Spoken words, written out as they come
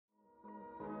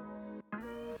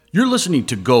You're listening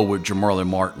to Go with Jamarlin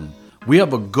Martin. We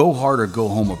have a go hard or go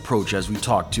home approach as we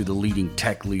talk to the leading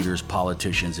tech leaders,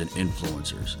 politicians, and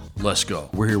influencers. Let's go.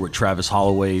 We're here with Travis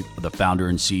Holloway, the founder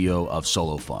and CEO of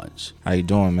Solo Funds. How you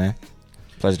doing, man?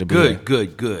 Pleasure to be here.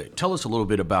 Good. Tell us a little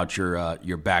bit about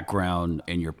your background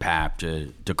and your path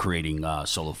to creating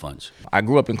Solo Funds. I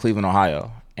grew up in Cleveland,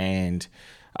 Ohio, and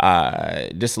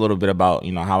just a little bit about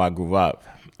how I grew up.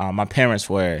 My parents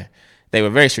were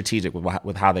very strategic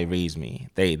with how they raised me.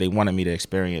 They wanted me to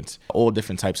experience all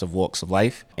different types of walks of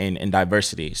life and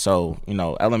diversity. So,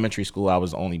 elementary school, I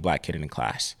was the only black kid in the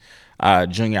class.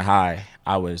 Junior high,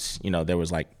 I was, there was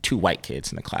like 2 white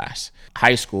kids in the class.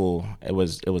 High school, it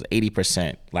was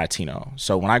 80% Latino.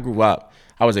 So when I grew up,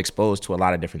 I was exposed to a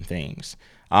lot of different things.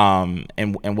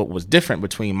 And what was different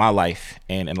between my life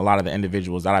and a lot of the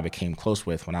individuals that I became close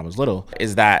with when I was little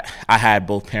is that I had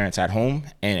both parents at home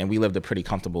and we lived a pretty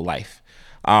comfortable life.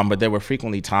 But there were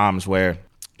frequently times where,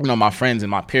 my friends in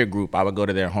my peer group, I would go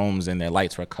to their homes and their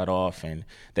lights were cut off and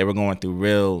they were going through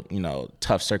real,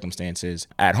 tough circumstances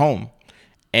at home.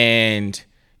 And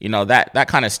that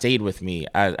kind of stayed with me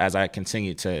as I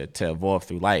continued to evolve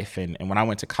through life. And when I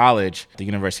went to college at the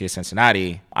University of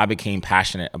Cincinnati, I became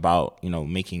passionate about,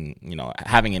 making,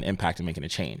 having an impact and making a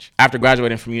change. After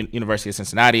graduating from University of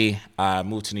Cincinnati, I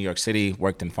moved to New York City,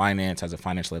 worked in finance as a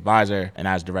financial advisor and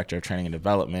as director of training and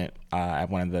development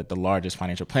at one of the largest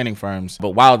financial planning firms.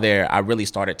 But while there, I really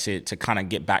started to kind of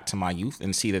get back to my youth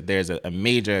and see that there's a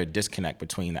major disconnect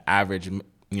between the average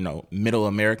middle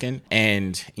American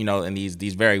and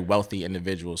these very wealthy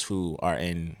individuals who are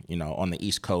in, on the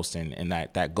East Coast and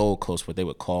that Gold Coast, what they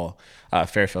would call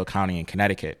Fairfield County in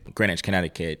Connecticut, Greenwich,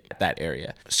 Connecticut, that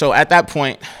area. So at that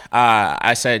point,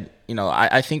 I said,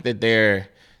 I think that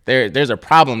there's a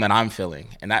problem that I'm feeling.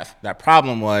 And that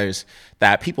problem was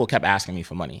that people kept asking me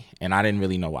for money and I didn't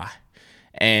really know why.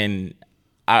 And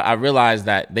I realized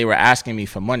that they were asking me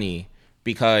for money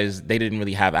because they didn't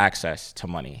really have access to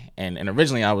money. And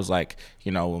originally I was like,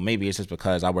 well, maybe it's just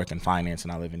because I work in finance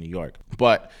and I live in New York.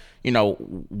 But,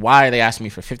 why are they asking me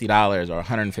for $50 or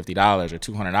 $150 or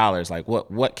 $200? Like,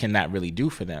 what can that really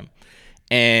do for them?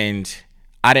 And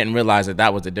I didn't realize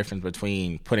that was the difference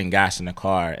between putting gas in the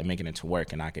car and making it to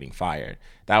work and not getting fired.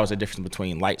 That was the difference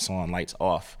between lights on, lights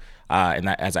off. And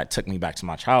that took me back to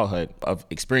my childhood of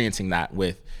experiencing that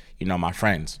with my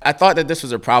friends. I thought that this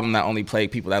was a problem that only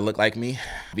plagued people that look like me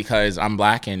because I'm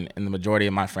black and the majority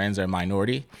of my friends are a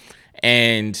minority.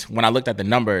 And when I looked at the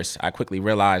numbers, I quickly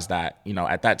realized that,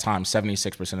 at that time,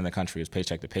 76% of the country was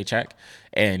paycheck to paycheck.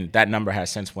 And that number has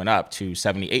since went up to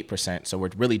 78%. So we're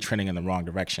really trending in the wrong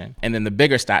direction. And then the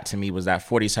bigger stat to me was that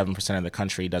 47% of the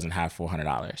country doesn't have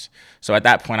 $400. So at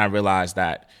that point, I realized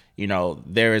that,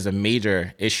 there is a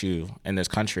major issue in this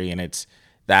country, and it's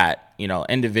that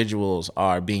individuals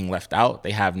are being left out.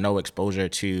 They have no exposure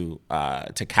to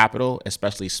capital,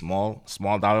 especially small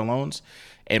dollar loans.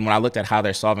 And when I looked at how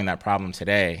they're solving that problem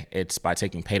today, it's by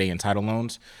taking payday and title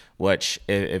loans, which,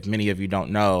 if many of you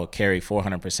don't know, carry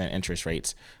 400% interest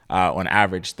rates. On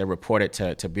average, they're reported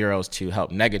to bureaus to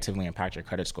help negatively impact your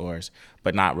credit scores,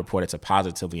 but not reported to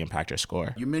positively impact your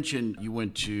score. You mentioned you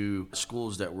went to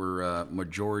schools that were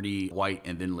majority white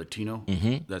and then Latino.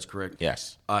 Mm-hmm. That's correct?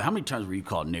 Yes. How many times were you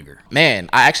called nigger? Man,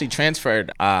 I actually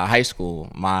transferred high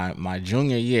school my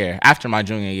junior year, after my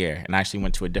junior year, and I actually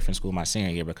went to a different school my senior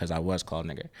year because I was called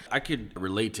nigger. I could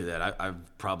relate to that.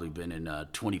 I've probably been in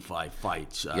 25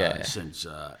 fights since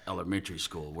elementary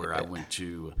school, where I went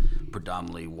to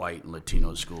predominantly white and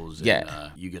Latino schools,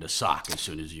 and you get a sock as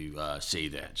soon as you say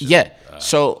that.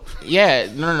 So,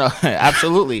 no,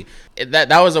 absolutely.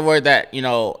 That was a word that,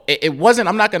 it wasn't,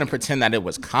 I'm not going to pretend that it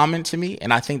was common to me,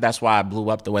 and I think that's why I blew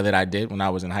up the way that I did when I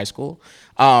was in high school.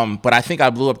 But I think I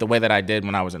blew up the way that I did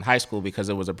when I was in high school because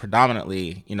it was a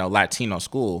predominantly, Latino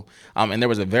school, and there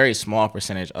was a very small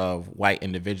percentage of white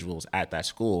individuals at that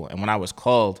school. And when I was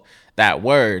called that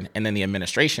word, and then the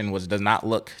administration does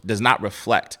not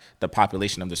reflect the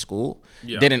population of the school,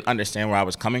 didn't understand where I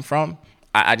was coming from.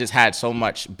 I just had so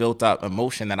much built up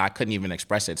emotion that I couldn't even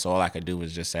express it. So all I could do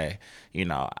was just say,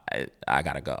 I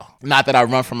gotta go. Not that I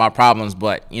run from my problems,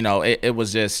 but it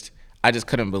was just, I just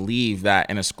couldn't believe that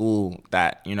in a school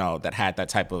that, that had that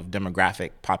type of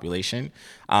demographic population,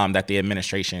 that the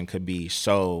administration could be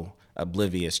so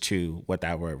oblivious to what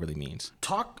that word really means.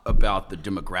 Talk about the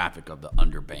demographic of the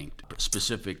underbanked,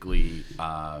 specifically,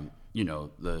 the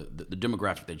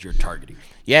demographic that you're targeting.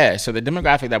 Yeah, so the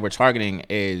demographic that we're targeting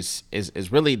is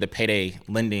really the payday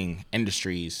lending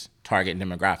industries target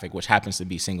demographic, which happens to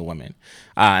be single women.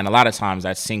 And a lot of times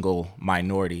that's single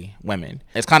minority women.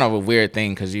 It's kind of a weird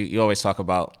thing because you always talk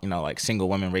about, like single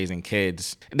women raising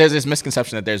kids. There's this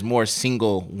misconception that there's more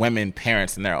single women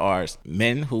parents than there are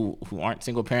men who aren't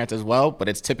single parents as well, but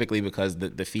it's typically because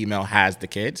the female has the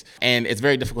kids. And it's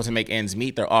very difficult to make ends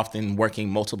meet. They're often working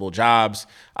multiple jobs,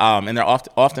 and they're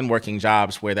often working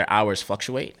jobs where their hours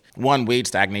fluctuate. One, wage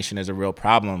stagnation is a real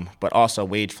problem, but also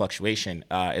wage fluctuation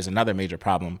is another major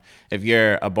problem. If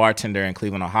you're a bartender in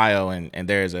Cleveland, Ohio, and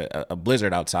there's a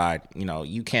blizzard outside,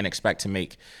 you can't expect to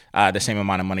make the same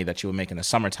amount of money that you would make in the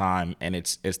summertime, and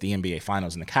it's the NBA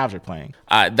Finals and the Cavs are playing.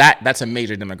 That's a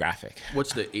major demographic.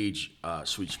 What's the age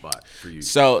sweet spot for you?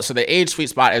 So the age sweet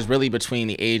spot is really between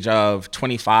the age of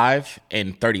 25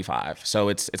 and 35. So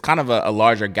it's kind of a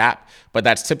larger gap, but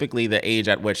that's typically the age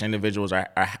at which individuals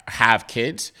have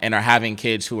kids and are having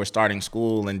kids who are starting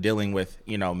school and dealing with,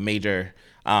 major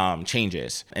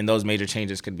changes. And those major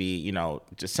changes could be,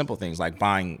 just simple things like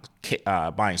buying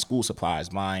school supplies,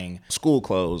 buying school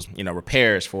clothes,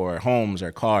 repairs for homes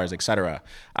or cars, etc.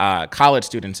 College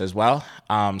students as well.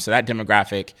 So that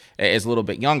demographic is a little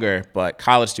bit younger, but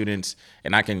college students,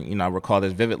 and I can, recall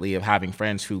this vividly of having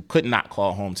friends who could not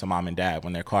call home to mom and dad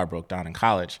when their car broke down in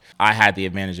college. I had the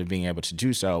advantage of being able to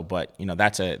do so, but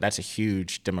that's a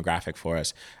huge demographic for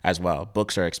us as well.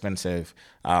 Books are expensive.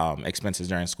 Expenses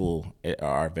during school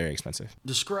are very expensive.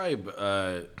 Describe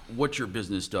what your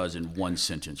business does in one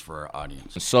sentence for our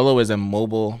audience. Solo is a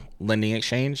mobile lending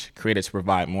exchange created to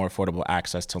provide more affordable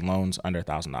access to loans under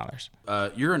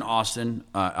 $1,000. You're in Austin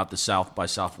at the South by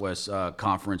Southwest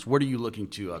conference. What are you looking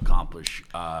to accomplish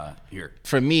here?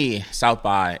 For me, South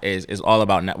by is all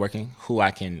about networking, who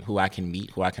I can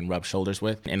meet, who I can rub shoulders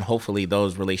with, and hopefully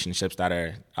those relationships that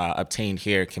are obtained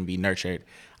here can be nurtured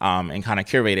and kind of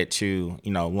curated to,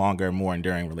 longer, more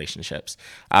enduring relationships.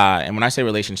 And when I say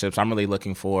relationships, I'm really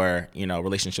looking for,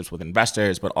 relationships with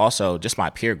investors, but also just my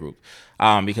peer group.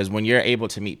 Because when you're able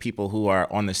to meet people who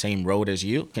are on the same road as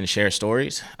you can share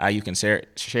stories, you can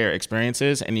share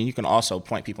experiences, and then you can also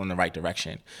point people in the right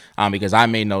direction. Because I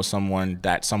may know someone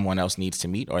that someone else needs to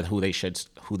meet or who they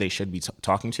should be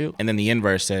talking to. And then the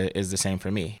inverse is the same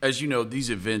for me. As you know, these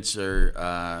events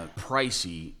are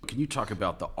pricey. Can you talk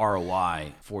about the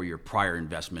ROI for your prior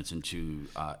investments into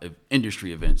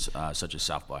industry events such as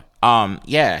South by?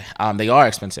 They are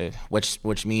expensive,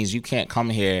 which means you can't come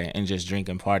here and just drink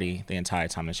and party the entire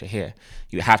time that you're here.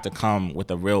 You have to come with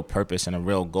a real purpose and a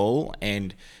real goal,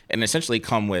 and essentially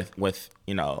come with what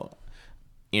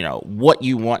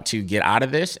you want to get out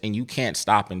of this, and you can't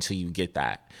stop until you get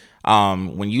that.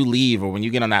 When you leave, or when you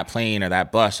get on that plane or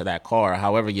that bus or that car, or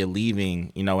however you're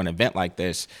leaving, an event like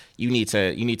this, you need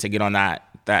to get on that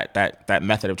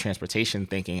method of transportation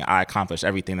thinking I accomplished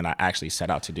everything that I actually set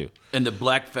out to do. And the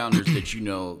Black founders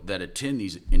that attend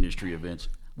these industry events,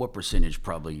 what percentage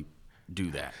probably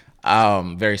do that?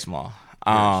 Very small.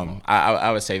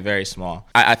 I would say very small.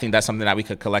 I think that's something that we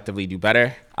could collectively do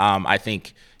better. I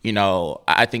think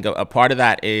a part of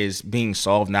that is being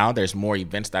solved now. There's more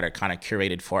events that are kind of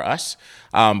curated for us.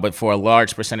 But for a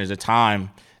large percentage of time,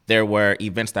 there were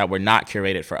events that were not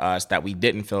curated for us that we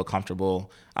didn't feel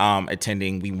comfortable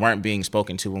attending. We weren't being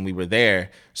spoken to when we were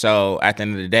there. So at the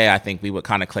end of the day, I think we would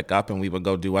kind of click up and we would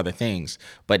go do other things.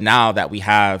 But now that we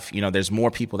have, there's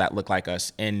more people that look like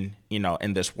us in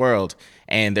this world,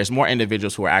 and there's more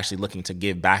individuals who are actually looking to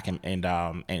give back and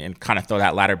kind of throw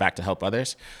that ladder back to help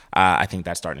others. I think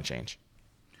that's starting to change.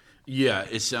 Yeah,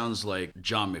 it sounds like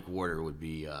John McWhorter would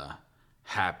be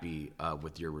happy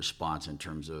with your response in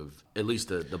terms of at least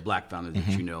the Black founders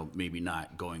that maybe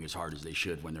not going as hard as they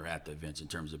should when they're at the events in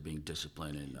terms of being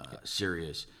disciplined and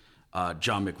serious.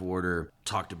 John McWhorter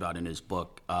talked about in his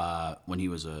book when he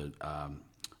was a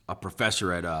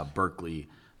professor at Berkeley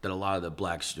that a lot of the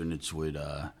Black students would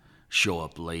show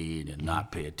up late and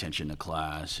not pay attention to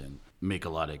class and make a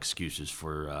lot of excuses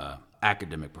for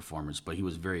academic performance, but he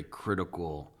was very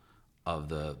critical of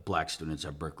the Black students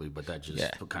at Berkeley, but that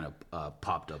just kind of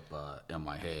popped up in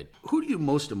my head. Who do you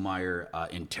most admire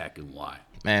in tech, and why?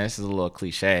 Man, this is a little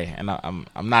cliche, and I'm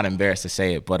not embarrassed to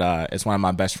say it, but it's one of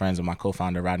my best friends and my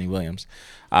co-founder, Rodney Williams,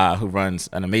 who runs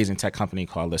an amazing tech company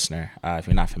called Listener. If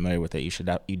you're not familiar with it,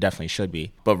 you definitely should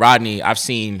be. But Rodney, I've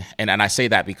seen, and I say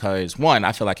that because, one,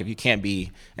 I feel like if you can't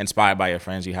be inspired by your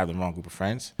friends, you have the wrong group of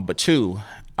friends. But two,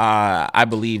 I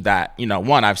believe that,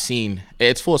 one, I've seen,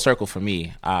 it's full circle for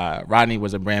me. Rodney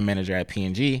was a brand manager at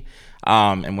P&G.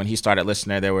 And when he started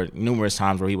Listener, there were numerous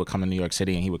times where he would come to New York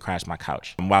City and he would crash my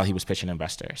couch while he was pitching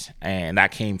investors. And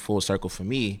that came full circle for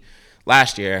me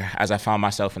last year as I found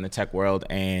myself in the tech world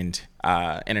and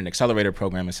in an accelerator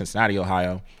program in Cincinnati,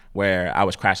 Ohio, where I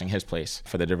was crashing his place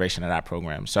for the duration of that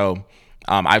program. So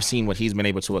I've seen what he's been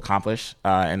able to accomplish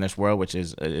in this world, which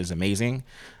is amazing.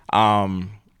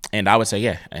 And I would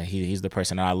say, he's the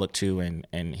person that I look to,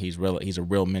 and he's a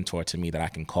real mentor to me that I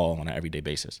can call on an everyday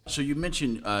basis. So you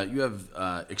mentioned you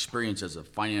have experience as a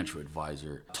financial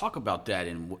advisor. Talk about that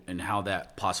and how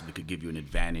that possibly could give you an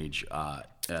advantage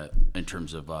in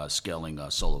terms of scaling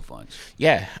solo funds.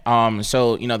 Yeah.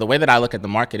 So, the way that I look at the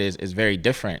market is very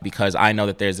different because I know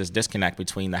that there's this disconnect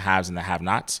between the haves and the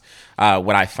have-nots.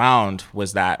 What I found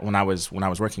was that when I was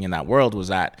working in that world was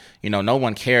that, no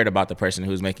one cared about the person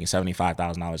who was making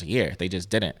 $75,000 a year. They just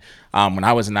didn't. When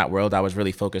I was in that world, I was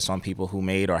really focused on people who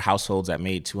made, or households that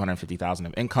made $250,000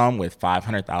 of income, with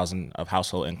 $500,000 of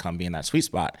household income being that sweet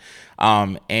spot.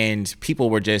 And people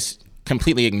were just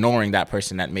completely ignoring that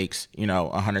person that makes,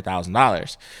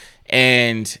 $100,000.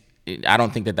 And I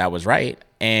don't think that was right.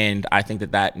 And I think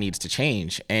that needs to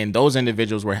change. And those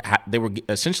individuals were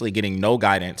essentially getting no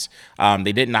guidance.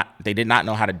 They did not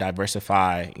know how to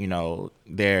diversify,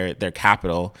 their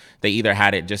capital. They either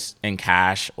had it just in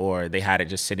cash or they had it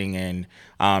just sitting in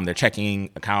their checking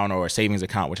account or savings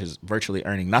account, which is virtually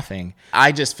earning nothing.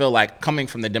 I just feel like, coming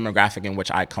from the demographic in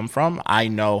which I come from, I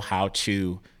know how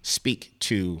to speak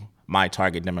to my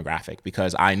target demographic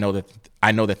because I know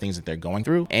the things that they're going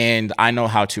through, and I know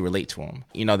how to relate to them.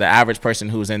 The average person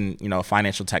who's in,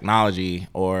 financial technology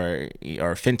or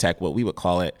fintech, what we would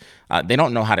call it, they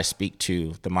don't know how to speak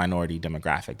to the minority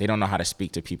demographic. They don't know how to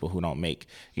speak to people who don't make,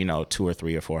 $200,000 or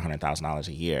 $300,000 or $400,000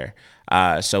 a year.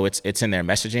 So it's in their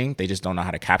messaging. They just don't know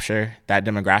how to capture that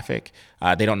demographic.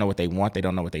 They don't know what they want. They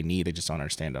don't know what they need. They just don't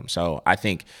understand them. So I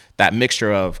think that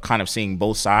mixture of kind of seeing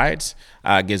both sides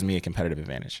gives me a competitive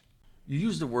advantage. You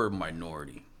use the word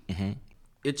minority. Mm-hmm.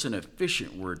 It's an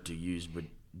efficient word to use, but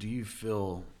do you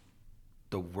feel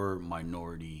the word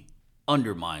minority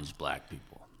undermines black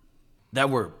people? That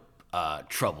word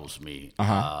troubles me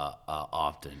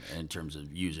often in terms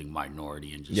of using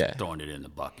minority and just throwing it in the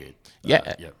bucket.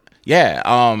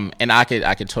 And I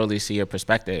could totally see your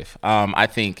perspective. I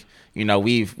think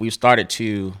we've started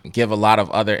to give a lot of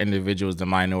other individuals the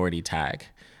minority tag.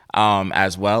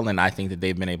 As well, and I think that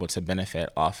they've been able to benefit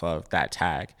off of that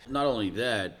tag. Not only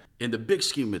that, in the big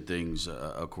scheme of things,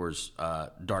 of course,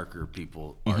 darker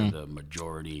people are the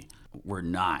majority. We're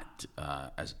not,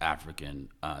 as African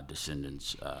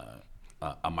descendants,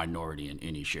 a minority in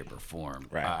any shape or form.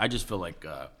 Right. I just feel like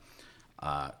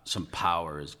some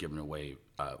power is given away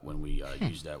when we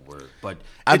use that word, but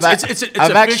it's efficient.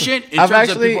 I've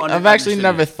actually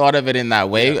never thought of it in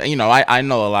that way. Yeah. I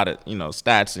know a lot of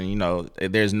stats, and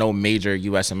there's no major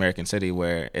U.S. American city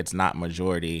where it's not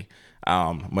majority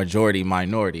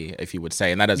minority, if you would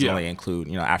say, and that doesn't only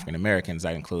include African Americans.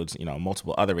 That includes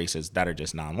multiple other races that are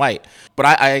just non-white. But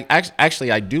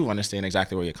I do understand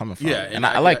exactly where you're coming from. Yeah, and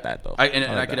I like that though.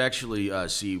 I could actually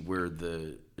see where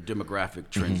the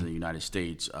demographic trends in the United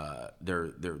States,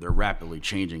 they're rapidly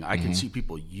changing. I can see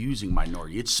people using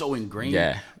minority. It's so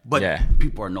ingrained, but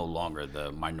people are no longer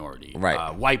the minority.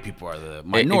 Right. White people are the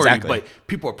minority, but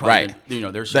people are probably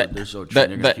they're so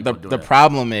trending. The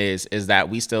problem is that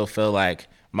we still feel like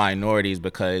minorities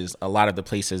because a lot of the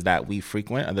places that we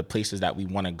frequent are the places that we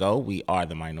want to go. We are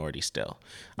the minority still.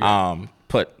 Yeah.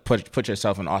 Put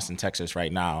yourself in Austin, Texas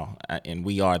right now, and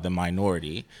we are the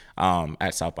minority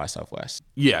at South by Southwest.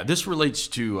 Yeah, this relates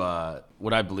to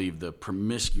what I believe the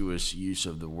promiscuous use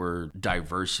of the word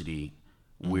diversity,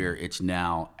 where it's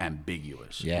now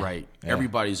ambiguous, right? Yeah.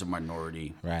 Everybody's a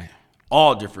minority. Right.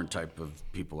 All different type of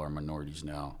people are minorities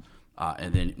now.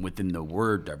 And then within the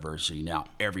word diversity, now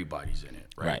everybody's in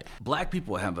it, right? Black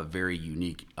people have a very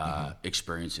unique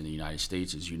experience in the United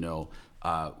States, as you know.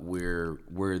 We're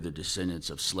the descendants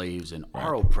of slaves, and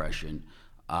our oppression,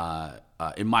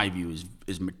 in my view,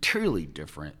 is materially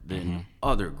different than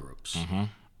other groups.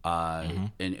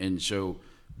 And so,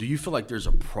 do you feel like there's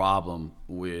a problem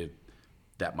with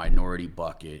that minority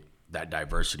bucket, that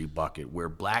diversity bucket, where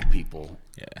black people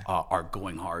are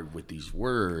going hard with these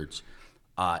words?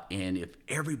 And if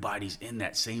everybody's in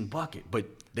that same bucket, but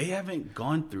they haven't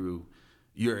gone through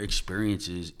your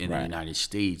experiences in the United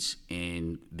States,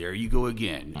 and there you go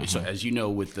again. So as you know,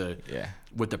 with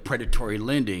the predatory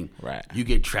lending, you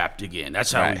get trapped again.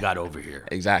 That's how we got over here.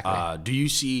 Exactly. Do you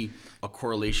see a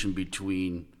correlation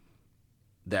between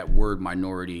that word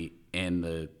minority and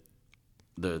the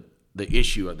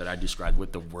issue that I described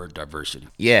with the word diversity?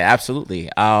 Yeah, absolutely.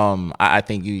 I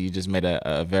think you just made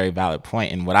a very valid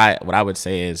point. And what I would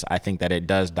say is I think that it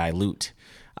does dilute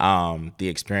the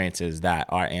experiences that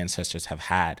our ancestors have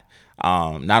had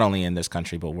not only in this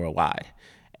country but worldwide.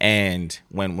 And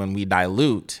when we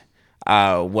dilute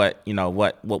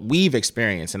what we've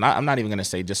experienced, and I'm not even going to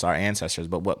say just our ancestors,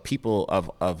 but what people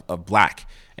of black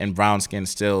and brown skin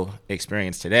still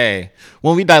experience today,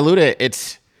 when we dilute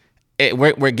it,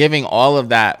 we're giving all of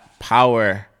that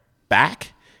power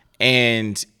back,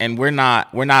 and we're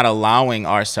not allowing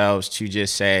ourselves to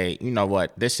just say, you know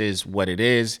what, this is what it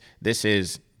is, this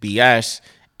is BS,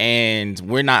 and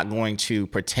we're not going to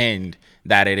pretend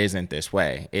that it isn't this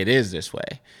way. It is this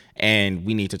way. And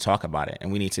we need to talk about it,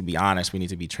 and we need to be honest. We need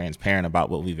to be transparent about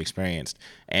what we've experienced,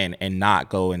 and not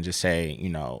go and just say,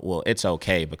 well, it's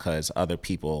okay because other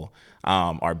people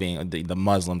are being, the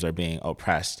Muslims are being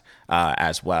oppressed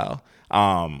as well,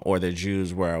 or the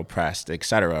Jews were oppressed, et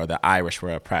cetera, or the Irish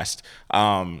were oppressed.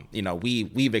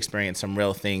 We've experienced some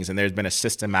real things, and there's been a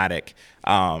systematic,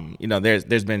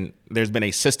 there's been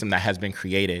a system that has been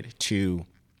created to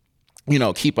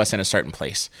keep us in a certain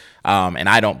place. And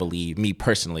I don't believe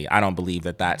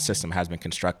that system has been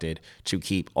constructed to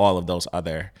keep all of those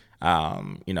other,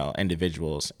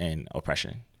 individuals in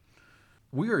oppression.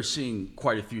 We are seeing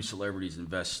quite a few celebrities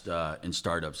invest in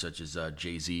startups such as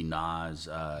Jay-Z, Nas,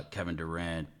 Kevin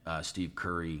Durant, Steve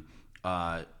Curry.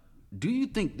 Do you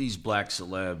think these black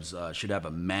celebs should have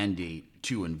a mandate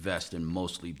to invest in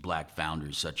mostly black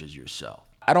founders such as yourself?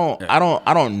 I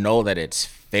don't know that it's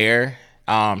fair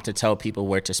to tell people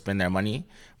where to spend their money,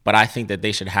 but I think that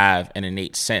they should have an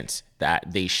innate sense that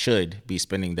they should be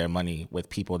spending their money with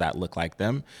people that look like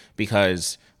them,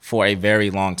 because for a very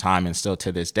long time, and still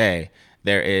to this day,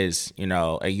 there is,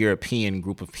 a European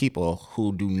group of people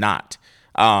who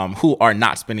who are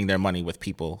not spending their money with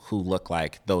people who look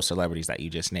like those celebrities that you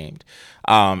just named.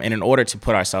 And in order to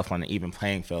put ourselves on an even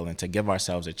playing field and to give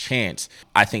ourselves a chance,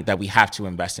 I think that we have to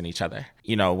invest in each other.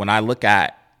 When I look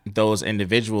at those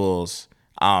individuals,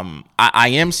 I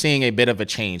am seeing a bit of a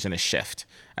change and a shift.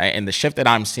 Right? And the shift that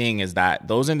I'm seeing is that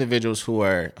those individuals who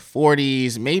are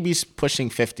 40s, maybe pushing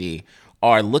 50,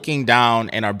 are looking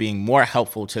down and are being more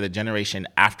helpful to the generation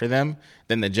after them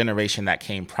than the generation that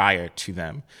came prior to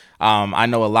them. I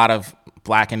know a lot of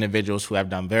black individuals who have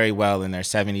done very well in their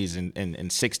 70s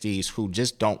and 60s who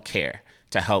just don't care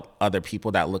to help other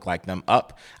people that look like them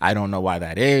up. I don't know why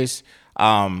that is.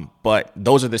 But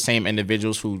those are the same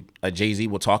individuals who Jay-Z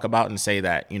will talk about and say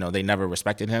that, they never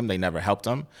respected him. They never helped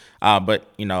him. But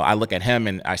I look at him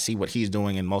and I see what he's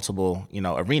doing in multiple,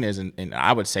 arenas. And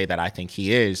I would say that I think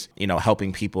he is,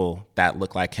 helping people that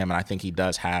look like him. And I think he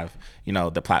does have,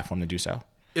 the platform to do so.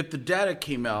 If the data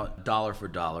came out dollar for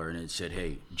dollar and it said,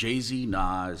 hey, Jay-Z,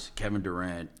 Nas, Kevin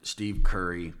Durant, Steve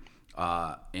Curry,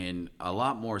 and a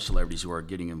lot more celebrities who are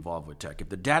getting involved with tech, if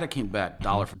the data came back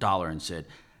dollar for dollar and said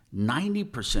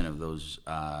 90% of those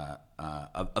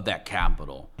of that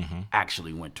capital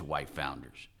actually went to white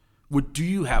founders, do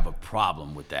you have a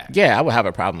problem with that? Yeah, I would have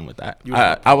a problem with that.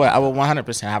 I would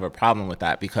 100% have a problem with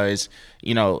that, because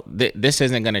this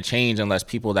isn't going to change unless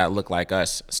people that look like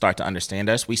us start to understand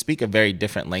us. We speak a very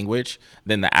different language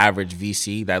than the average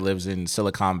VC that lives in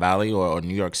Silicon Valley or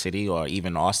New York City or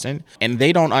even Austin, and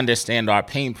they don't understand our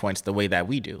pain points the way that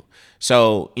we do.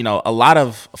 So, a lot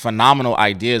of phenomenal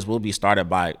ideas will be started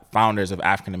by founders of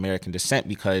African American descent,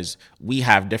 because we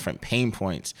have different pain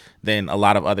points than a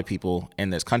lot of other people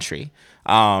in this country.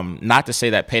 Not to say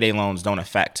that payday loans don't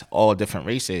affect all different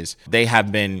races. They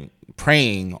have been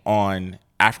preying on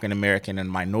African American and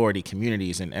minority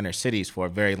communities in inner cities for a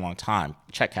very long time,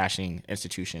 check cashing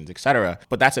institutions, et cetera.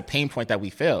 But that's a pain point that we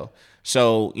feel.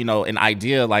 So, an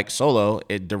idea like Solo,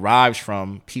 it derives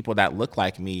from people that look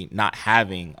like me not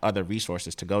having other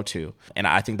resources to go to. And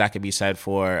I think that could be said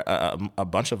for a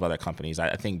bunch of other companies.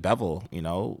 I think Bevel,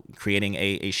 creating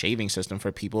a shaving system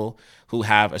for people who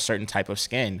have a certain type of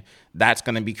skin, that's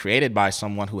going to be created by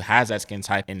someone who has that skin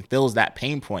type and fills that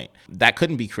pain point. That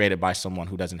couldn't be created by someone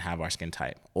who doesn't have our skin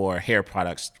type, or hair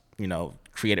products,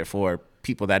 created for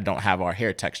people that don't have our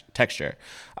hair texture.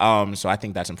 So I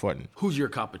think that's important. Who's your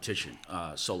competition,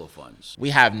 Solo Funds? We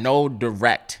have no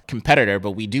direct competitor,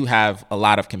 but we do have a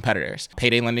lot of competitors.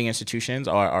 Payday lending institutions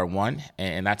are one,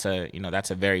 and that's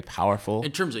a very powerful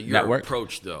in terms of your network.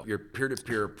 Approach, though, your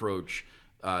peer-to-peer approach,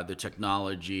 the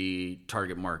technology,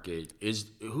 target market,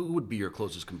 who would be your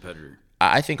closest competitor?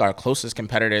 I think our closest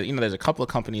competitor, there's a couple of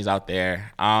companies out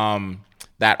there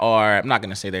that are, I'm not going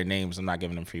to say their names, I'm not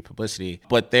giving them free publicity,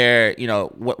 but they're,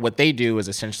 what they do is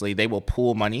essentially they will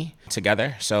pool money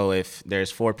together. So if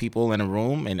there's 4 people in a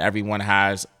room and everyone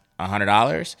has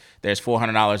 $100, there's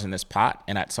 $400 in this pot,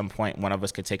 and at some point one of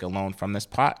us could take a loan from this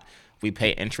pot. We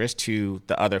pay interest to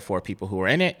the other 4 people who are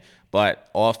in it, but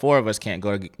all 4 of us can't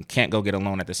go get a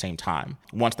loan at the same time.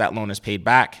 Once that loan is paid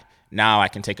back, Now I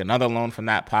can take another loan from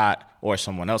that pot, or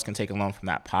someone else can take a loan from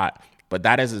that pot. But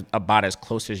that is about as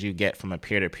close as you get from a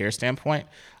peer-to-peer standpoint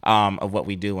of what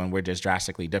we do, and we're just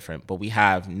drastically different. But we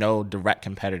have no direct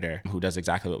competitor who does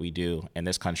exactly what we do in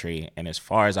this country, and as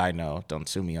far as I know, don't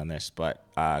sue me on this, but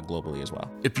globally as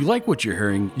well. If you like what you're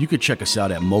hearing, you could check us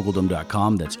out at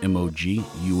moguldom.com. That's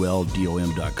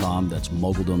moguldom.com. That's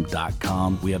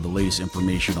moguldom.com. We have the latest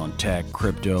information on tech,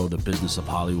 crypto, the business of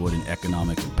Hollywood, and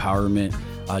economic empowerment.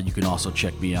 You can also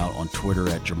check me out on Twitter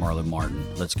at Jamarlin Martin.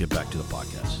 Let's get back to the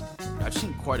podcast. I've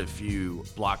seen quite a few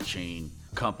blockchain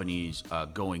companies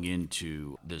going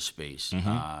into this space.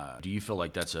 Do you feel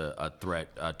like that's a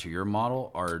threat to your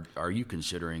model, or are you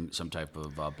considering some type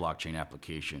of blockchain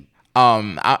application?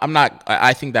 I'm not.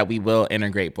 I think that we will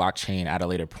integrate blockchain at a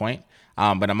later point.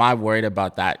 But am I worried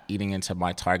about that eating into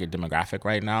my target demographic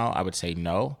right now? I would say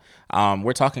no.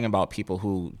 We're talking about people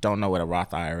who don't know what a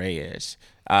Roth IRA is.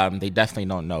 They definitely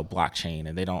don't know blockchain,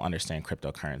 and they don't understand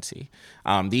cryptocurrency.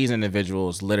 These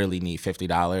individuals literally need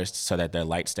 $50 so that their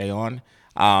lights stay on.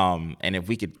 And if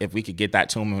we could get that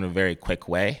to them in a very quick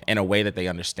way, in a way that they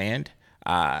understand,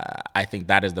 I think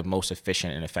that is the most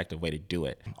efficient and effective way to do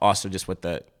it. Also, just with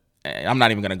I'm not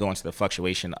even going to go into the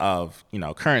fluctuation of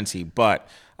currency, but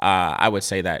I would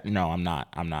say that no, I'm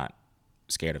not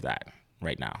scared of that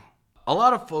right now. A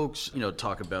lot of folks,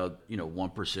 talk about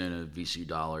 1% of VC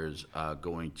dollars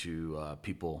going to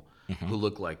people who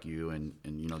look like you, and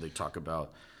they talk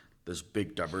about this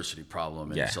big diversity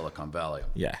problem in Silicon Valley.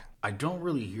 Yeah. I don't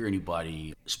really hear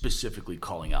anybody specifically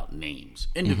calling out names.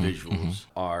 Individuals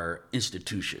are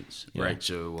institutions, right?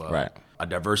 So a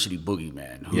diversity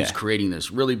boogeyman who's creating this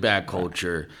really bad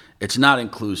culture. It's not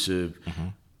inclusive,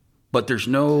 but there's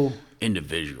no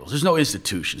individuals. There's no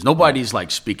institutions. Nobody's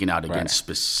like speaking out against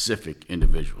specific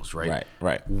individuals, right?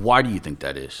 Right. Why do you think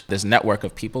that is? This network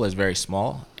of people is very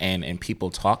small, and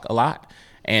people talk a lot.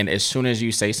 And as soon as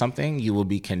you say something, you will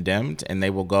be condemned, and they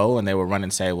will go and they will run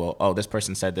and say, well, oh, this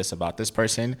person said this about this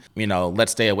person.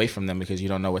 Let's stay away from them because you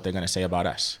don't know what they're going to say about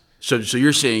us. So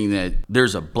you're saying that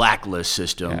there's a blacklist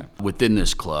system within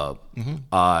this club,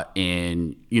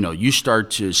 and you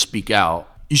start to speak out.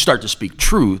 You start to speak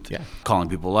truth, calling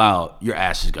people out, your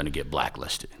ass is going to get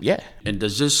blacklisted. Yeah. And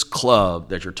does this club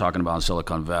that you're talking about in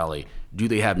Silicon Valley, do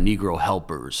they have Negro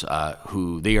helpers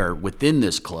who they are within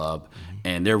this club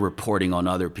and they're reporting on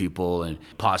other people, and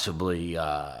possibly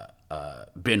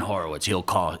Ben Horowitz, he'll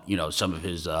call some of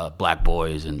his black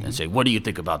boys and say, what do you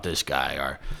think about this guy?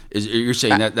 Or you're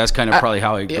saying that's kind of probably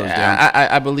how it goes down?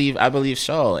 I believe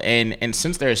so. And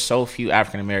since there's so few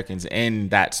African Americans in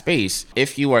that space,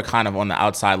 if you are kind of on the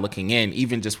outside looking in,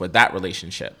 even just with that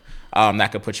relationship,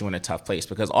 that could put you in a tough place,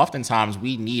 because oftentimes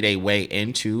we need a way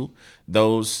into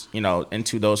those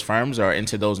firms or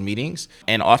into those meetings.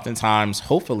 And oftentimes,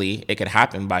 hopefully, it could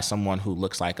happen by someone who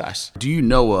looks like us. Do you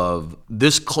know of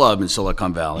this club in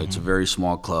Silicon Valley? It's a very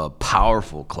small club,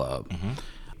 powerful club.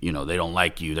 They don't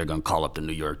like you, they're going to call up the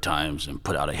New York Times and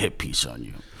put out a hit piece on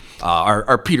you.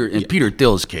 Peter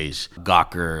Thiel's case,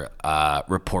 Gawker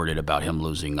reported about him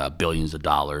losing billions of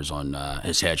dollars on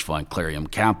his hedge fund, Clarion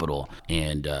Capital,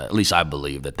 and at least I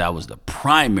believe that was the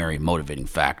primary motivating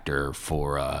factor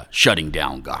for shutting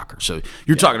down Gawker. So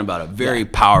you're talking about a very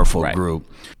powerful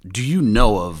group. Do you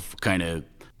know of kind of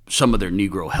some of their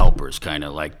Negro helpers, kind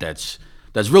of like that's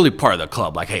really part of the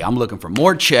club? Like, hey, I'm looking for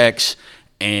more checks,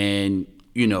 and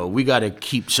we got to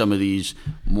keep some of these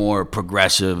more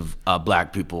progressive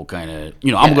black people kind of,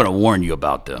 I'm going to warn you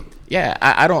about them. Yeah,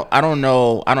 I don't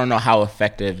know how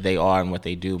effective they are in what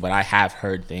they do, but I have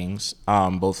heard things,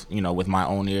 both, with my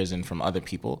own ears and from other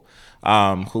people,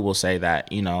 who will say that,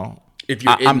 if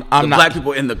you're I'm the not, black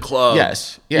people in the club.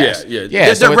 Yes. Yeah.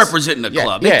 They're representing the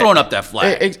club. They're throwing up that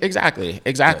flag. Exactly.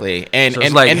 Yeah. And so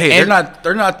it's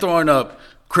they're not throwing up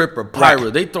Crip or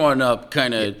Pyro. They throwing up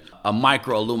kind of a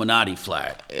micro Illuminati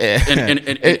flag,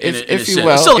 if you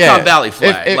will, Silicon Valley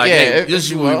flag. This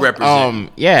is who we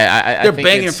represent. They're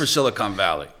banging for Silicon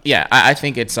Valley. Yeah, I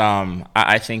think it's.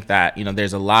 I think that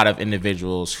there's a lot of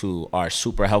individuals who are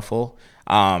super helpful,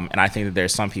 and I think that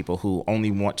there's some people who only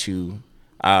want to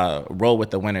roll with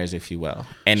the winners, if you will.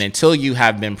 And until you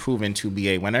have been proven to be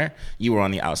a winner, you are on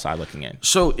the outside looking in.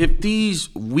 So if these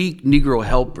weak Negro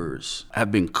helpers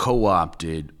have been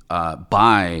co-opted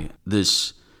by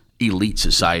this elite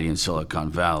society in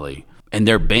Silicon Valley, and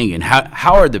they're banging,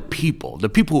 how are the people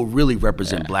who really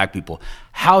represent black people,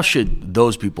 how should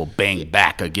those people bang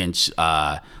back against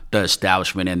the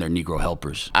establishment and their Negro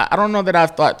helpers? I don't know that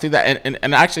I've thought through that,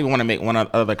 and I actually want to make one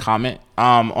other comment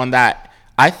on that.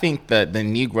 I think that the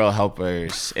Negro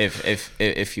helpers,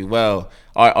 if you will,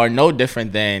 are no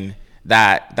different than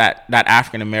that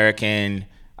African American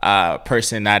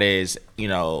person that is,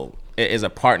 is a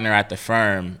partner at the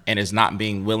firm and is not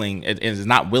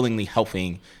willingly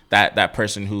helping that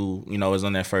person who, is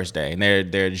on their first day and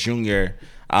they're junior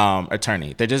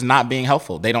attorney. They're just not being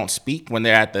helpful. They don't speak when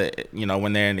they're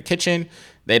when they're in the kitchen.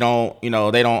 They don't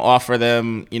offer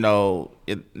them,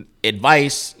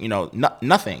 advice,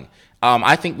 nothing.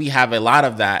 I think we have a lot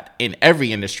of that in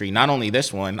every industry, not only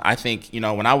this one. I think,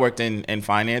 when I worked in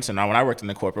finance and when I worked in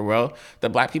the corporate world, the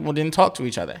black people didn't talk to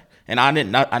each other. And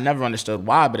I never understood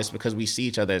why, but it's because we see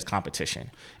each other as competition.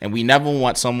 And we never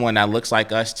want someone that looks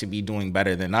like us to be doing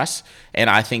better than us. And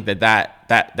I think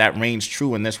that reigns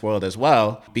true in this world as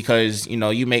well, because,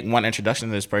 you make one introduction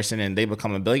to this person and they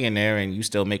become a billionaire and you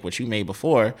still make what you made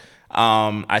before.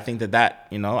 I think that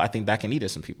can eat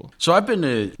at some people. So I've been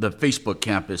to the Facebook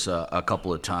campus a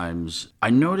couple of times. I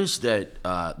noticed that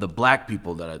the black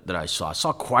people that I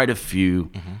saw quite a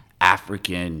few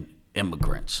African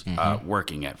immigrants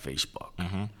working at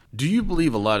Facebook. Do you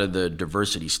believe a lot of the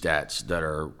diversity stats that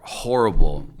are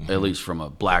horrible, at least from a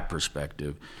black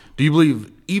perspective, do you believe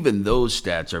even those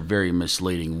stats are very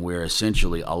misleading, where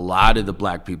essentially a lot of the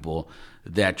black people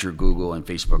that your Google and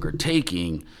Facebook are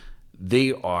taking,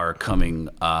 they are coming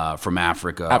from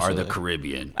Africa Absolutely. or the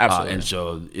Caribbean? Absolutely. And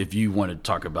so if you want to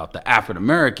talk about the African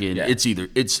American, it's either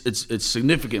it's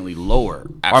significantly lower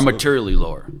or materially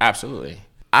lower. Absolutely.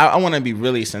 I want to be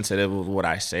really sensitive with what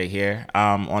I say here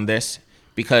on this,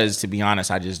 because to be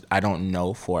honest, I don't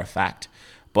know for a fact.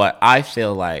 But I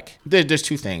feel like there's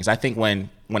two things. I think when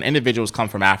individuals come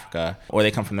from Africa or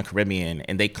they come from the Caribbean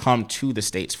and they come to the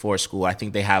States for school, I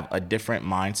think they have a different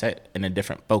mindset and a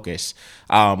different focus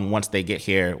once they get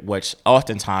here, which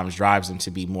oftentimes drives them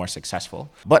to be more successful.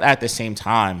 But at the same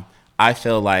time, I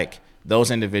feel like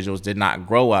those individuals did not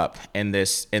grow up in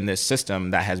this system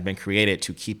that has been created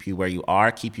to keep you where you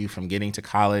are, keep you from getting to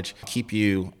college, keep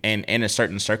you in a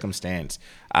certain circumstance.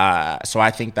 So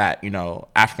I think that,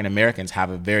 African Americans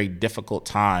have a very difficult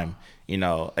time,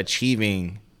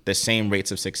 achieving the same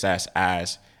rates of success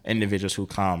as individuals who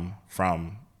come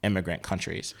from immigrant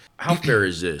countries. How fair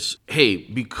is this? Hey,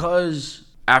 because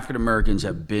African Americans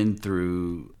have been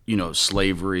through,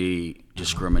 slavery,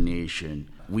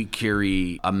 discrimination, we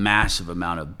carry a massive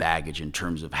amount of baggage in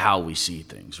terms of how we see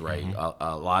things, right?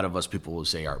 A lot of us, people will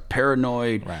say, are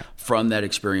paranoid from that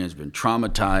experience, been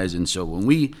traumatized. And so when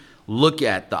we look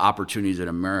at the opportunities in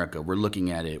America, we're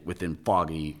looking at it within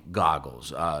foggy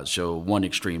goggles. So one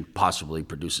extreme possibly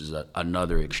produces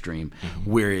another extreme,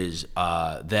 whereas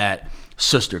that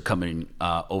sister coming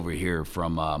over here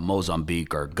from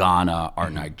Mozambique or Ghana or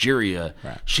Nigeria,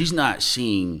 she's not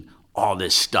seeing all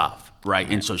this stuff. Right.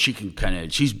 And so she can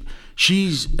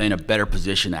she's in a better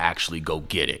position to actually go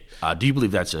get it. Do you believe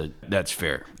that's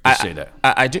fair to say that?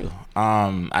 I do.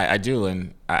 I do.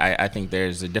 And I think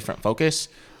there's a different focus.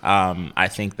 I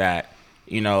think that,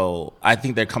 I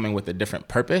think they're coming with a different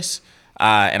purpose.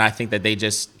 And I think that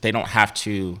they don't have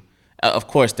to. Of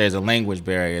course, there's a language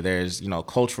barrier. There's,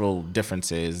 cultural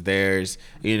differences. There's,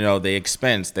 the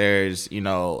expense. There's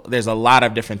a lot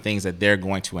of different things that they're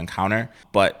going to encounter.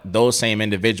 But those same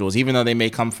individuals, even though they may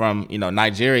come from,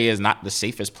 Nigeria is not the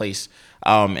safest place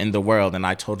in the world, and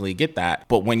I totally get that.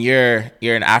 But when you're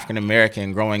an African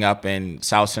American growing up in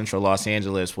South Central Los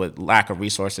Angeles with lack of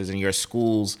resources and your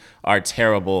schools are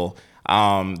terrible,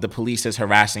 the police is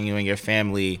harassing you and your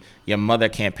family, your mother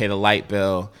can't pay the light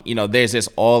bill, there's just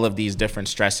all of these different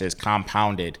stresses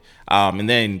compounded. And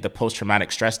then the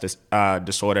post-traumatic stress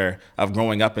disorder of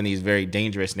growing up in these very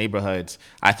dangerous neighborhoods.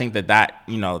 I think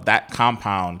that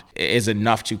compound is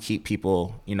enough to keep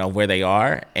people, where they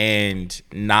are and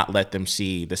not let them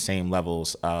see the same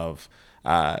levels of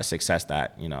success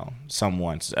that,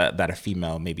 that a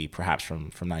female maybe perhaps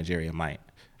from Nigeria might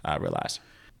realize.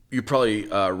 You probably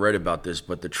read about this,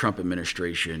 but the Trump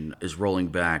administration is rolling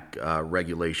back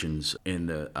regulations in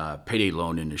the payday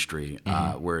loan industry,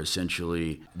 where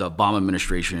essentially the Obama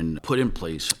administration put in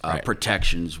place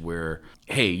protections where,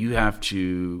 hey, you have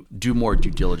to do more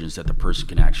due diligence that the person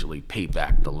can actually pay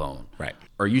back the loan. Right.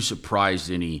 Are you surprised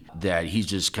that he's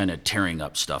just kind of tearing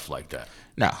up stuff like that?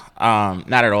 No,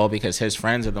 not at all, because his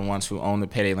friends are the ones who own the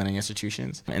payday lending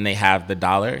institutions, and they have the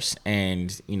dollars,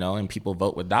 and people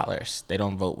vote with dollars. They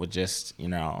don't vote with just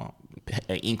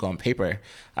ink on paper.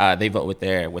 They vote with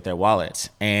their wallets.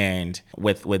 And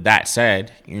with that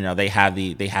said, they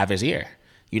have his ear.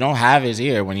 You don't have his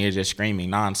ear when you're just screaming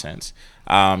nonsense.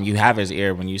 You have his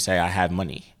ear when you say, I have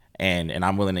money. And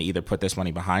I'm willing to either put this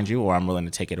money behind you or I'm willing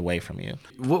to take it away from you.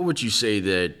 What would you say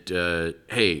that,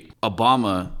 hey,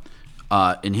 Obama,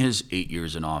 in his 8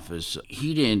 years in office,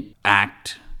 he didn't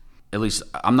act, at least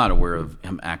I'm not aware of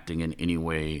him acting in any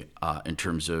way in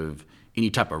terms of any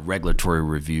type of regulatory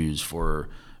reviews for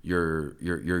your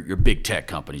big tech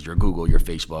companies, your Google, your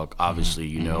Facebook.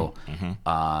 Obviously,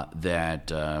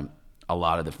 that a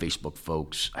lot of the Facebook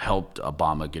folks helped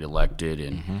Obama get elected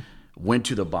and went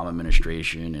to the Obama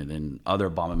administration, and then other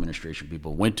Obama administration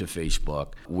people went to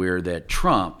Facebook, where that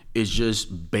Trump is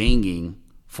just banging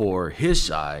for his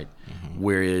side,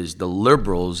 whereas the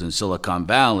liberals in Silicon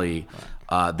Valley,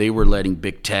 they were letting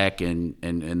big tech and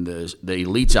the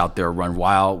elites out there run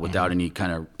wild without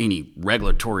any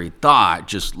regulatory thought.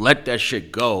 Just let that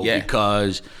shit go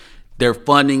because they're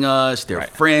funding us, they're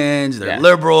friends, they're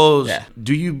liberals. Yeah.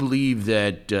 Do you believe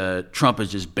that Trump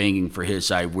is just banging for his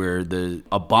side, where the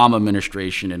Obama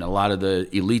administration and a lot of the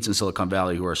elites in Silicon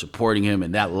Valley who are supporting him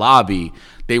and that lobby,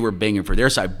 they were banging for their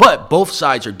side? But both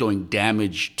sides are doing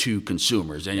damage to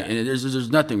consumers, and there's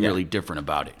nothing really different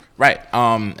about it. Right.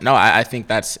 No, I think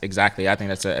that's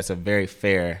a very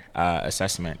fair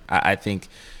assessment. I think,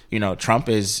 Trump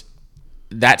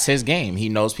that's his game. He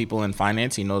knows people in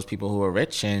finance. He knows people who are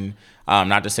rich, and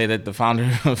not to say that the founder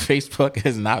of Facebook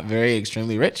is not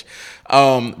extremely rich,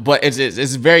 but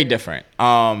it's very different.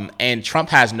 And Trump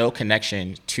has no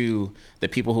connection to the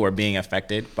people who are being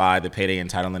affected by the payday and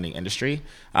title lending industry.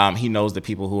 He knows the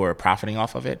people who are profiting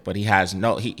off of it, but he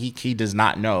does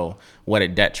not know what a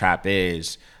debt trap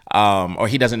is, or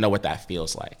he doesn't know what that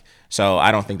feels like. So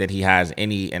I don't think that he has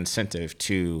any incentive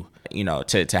to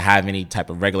have any type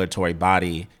of regulatory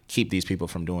body keep these people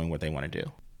from doing what they want to do.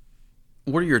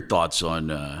 What are your thoughts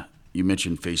on, you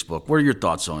mentioned Facebook, what are your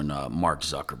thoughts on Mark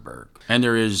Zuckerberg? And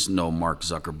there is no Mark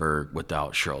Zuckerberg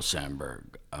without Sheryl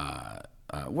Sandberg.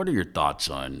 What are your thoughts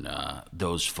on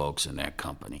those folks in that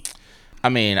company? I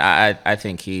mean, I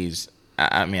think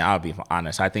I'll be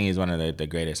honest. I think he's one of the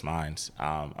greatest minds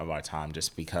of our time,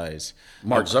 just because.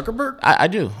 Mark Zuckerberg? I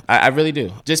do. I really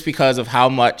do. Just because of how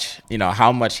much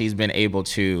he's been able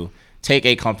to take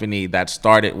a company that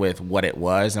started with what it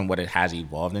was and what it has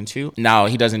evolved into. Now,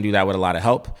 he doesn't do that with a lot of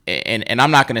help. And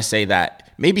I'm not going to say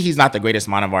that maybe he's not the greatest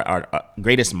mind of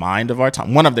our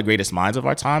time, one of the greatest minds of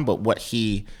our time, but what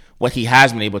he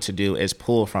has been able to do is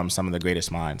pull from some of the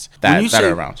greatest minds that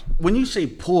are around. When you say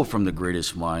pull from the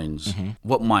greatest minds,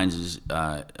 what minds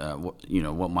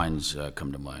what minds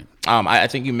come to mind? I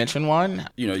think you mentioned one.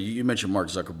 You mentioned Mark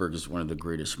Zuckerberg is one of the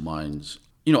greatest minds.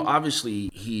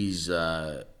 Obviously he's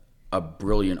a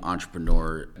brilliant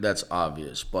entrepreneur. That's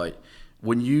obvious, but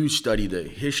when you study the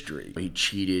history, he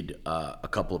cheated a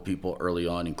couple of people early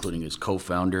on, including his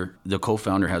co-founder. The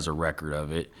co-founder has a record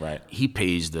of it. Right. He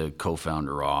pays the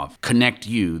co-founder off.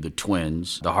 ConnectU, the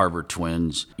twins, the Harvard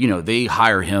twins, they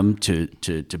hire him to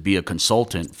be a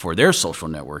consultant for their social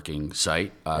networking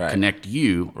site,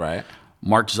 ConnectU. Right.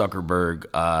 Mark Zuckerberg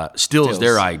steals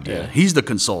their idea. Yeah. He's the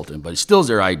consultant, but steals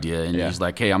their idea, and he's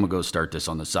like, hey, I'm going to go start this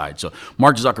on the side. So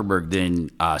Mark Zuckerberg then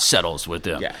settles with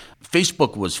them. Yeah.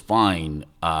 Facebook was fined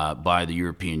by the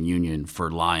European Union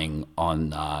for lying on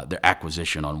their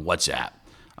acquisition on WhatsApp.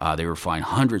 They were fined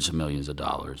hundreds of millions of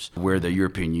dollars, where the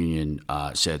European Union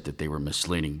said that they were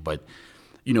misleading. But,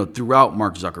 throughout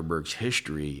Mark Zuckerberg's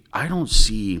history, I don't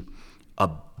see a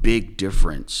big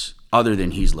difference other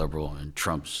than he's liberal and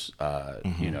Trump's,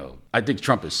 I think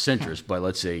Trump is centrist, but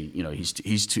let's say,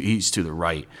 he's to the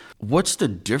right. What's the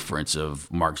difference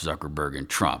of Mark Zuckerberg and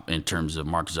Trump in terms of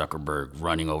Mark Zuckerberg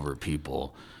running over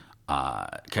people,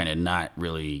 kind of not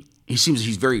really?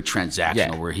 He's very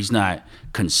transactional, where he's not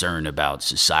concerned about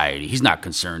society. He's not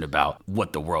concerned about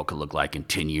what the world could look like in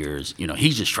 10 years.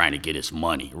 He's just trying to get his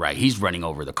money, right? He's running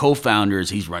over the co-founders.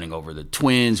 He's running over the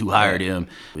twins who hired him,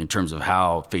 in terms of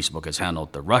how Facebook has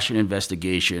handled the Russian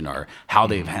investigation, or how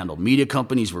they've handled media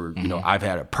companies, where, I've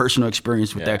had a personal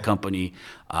experience with that company.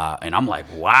 And I'm like,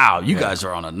 wow, you guys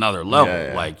are on another level.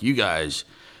 Yeah. Like, you guys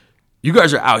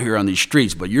are out here on these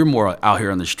streets, but you're more out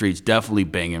here on the streets definitely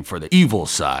banging for the evil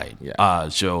side. Yeah.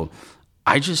 So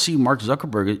I just see Mark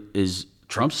Zuckerberg is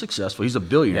Trump's successful. He's a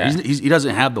billionaire. Yeah. He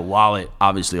doesn't have the wallet,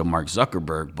 obviously, of Mark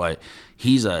Zuckerberg, but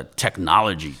he's a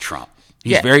technology Trump.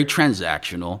 He's very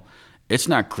transactional. It's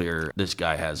not clear this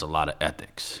guy has a lot of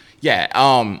ethics. Yeah,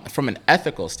 from an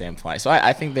ethical standpoint, so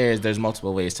I think there's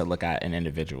multiple ways to look at an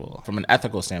individual. From an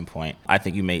ethical standpoint, I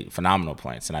think you made phenomenal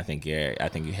points, and I think you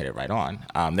hit it right on.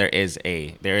 There is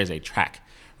a track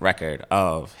record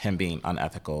of him being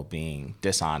unethical, being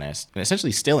dishonest, and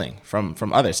essentially stealing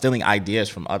from others, stealing ideas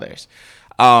from others.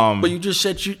 But you just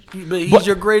said he's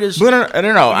your greatest. But I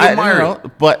don't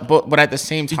know. But at the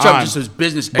same time, you talk just his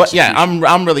business execution. But yeah,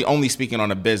 I'm really only speaking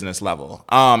on a business level.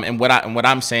 And what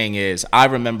I'm saying is, I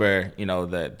remember,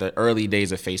 the early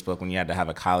days of Facebook when you had to have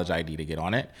a college ID to get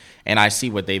on it, and I see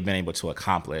what they've been able to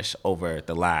accomplish over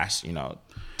the last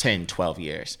 10, 12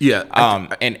 years. Yeah.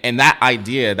 And that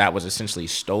idea that was essentially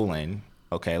stolen.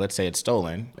 Okay, let's say it's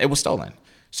stolen. It was stolen.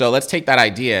 So let's take that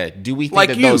idea. Do we think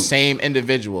that those same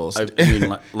individuals, I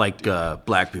mean, like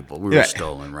black people, we were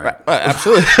stolen, right?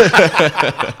 Absolutely.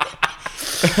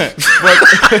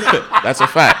 That's a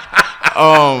fact.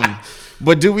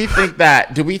 But do we think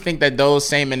that those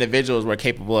same individuals were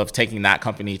capable of taking that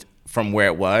company from where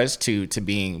it was to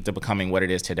becoming what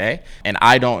it is today? And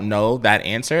I don't know that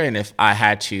answer. And if I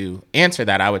had to answer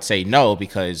that, I would say no,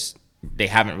 because they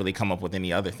haven't really come up with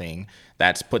any other thing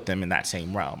that's put them in that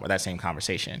same realm or that same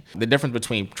conversation. The difference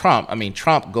between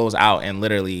Trump goes out and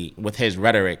literally, with his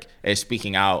rhetoric, is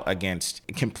speaking out against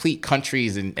complete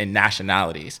countries and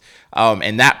nationalities.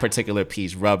 And that particular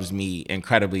piece rubs me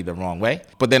incredibly the wrong way.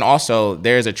 But then also,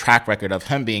 there's a track record of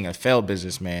him being a failed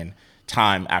businessman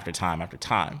time after time after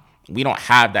time. We don't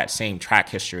have that same track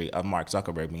history of Mark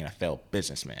Zuckerberg being a failed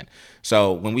businessman.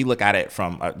 So when we look at it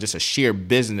from just a sheer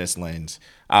business lens,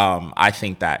 I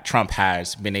think that Trump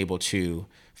has been able to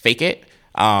fake it.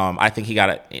 I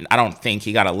don't think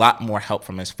he got a lot more help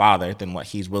from his father than what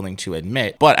he's willing to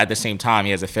admit. But at the same time,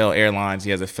 he has a failed airlines.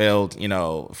 He has a failed,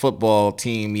 football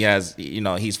team. He has,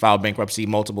 he's filed bankruptcy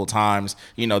multiple times.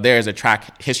 There is a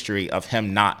track history of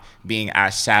him not being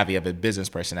as savvy of a business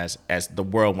person as the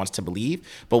world wants to believe.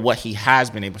 But what he has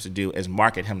been able to do is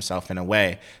market himself in a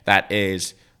way that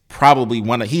is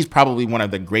he's probably one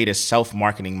of the greatest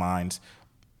self-marketing minds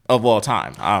of all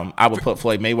time. I would put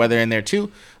Floyd Mayweather in there too,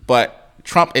 but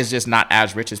Trump is just not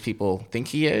as rich as people think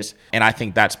he is. And I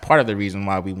think that's part of the reason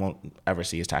why we won't ever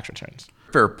see his tax returns.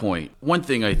 Fair point. One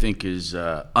thing I think is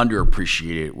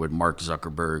underappreciated with Mark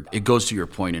Zuckerberg, it goes to your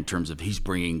point in terms of he's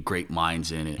bringing great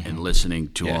minds in and listening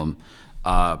to them.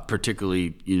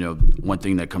 Particularly, one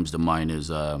thing that comes to mind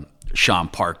is Sean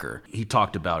Parker. He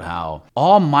talked about how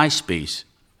all MySpace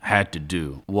had to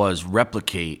do was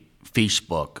replicate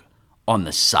Facebook on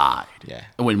the side. Yeah.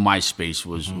 When MySpace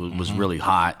was really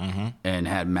hot and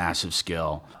had massive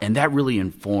scale. And that really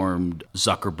informed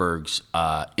Zuckerberg's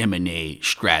M&A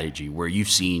strategy, where you've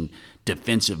seen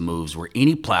defensive moves where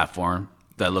any platform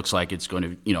that looks like it's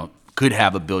going to, could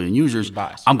have 1 billion users,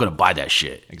 I'm going to buy that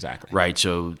shit. Exactly. Right?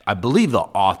 So I believe the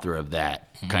author of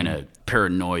that kind of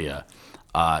paranoia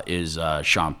is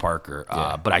Sean Parker.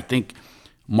 But I think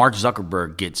Mark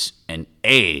Zuckerberg gets an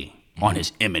A on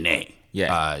his M&A.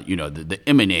 Yeah. The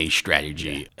M&A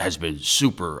strategy has been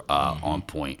super on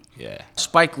point. Yeah.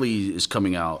 Spike Lee is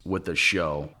coming out with a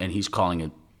show, and he's calling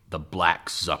it the Black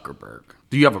Zuckerberg.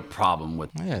 Do you have a problem with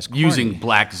using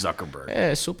Black Zuckerberg?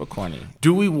 Yeah, it's super corny.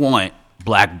 Do we want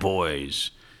black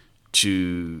boys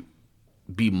to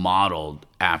be modeled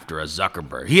after a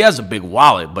Zuckerberg? He has a big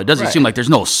wallet, but it doesn't seem like there's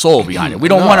no soul behind it. We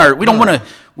don't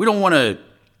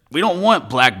want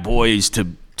black boys to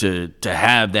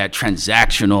have that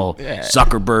transactional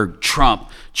Zuckerberg Trump,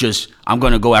 just I'm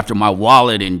going to go after my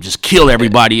wallet and just kill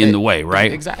everybody in the way,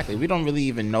 right? Exactly. We don't really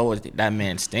even know what that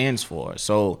man stands for.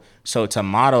 So to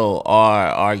model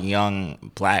our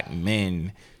young black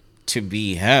men to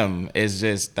be him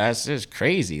that's just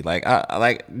crazy. Like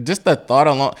just the thought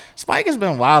alone. Spike has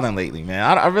been wilding lately,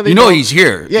 man. I really he's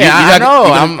here. Yeah, I know.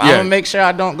 I'm gonna make sure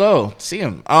I don't go see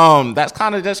him. That's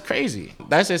kind of just crazy.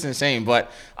 That's just insane.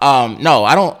 But no,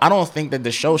 I don't think that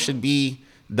the show should be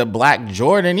the Black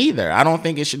Jordan either. I don't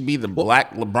think it should be the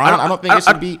Black LeBron. I don't think it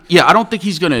should be. Yeah, I don't think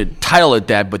he's going to title it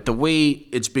that, but the way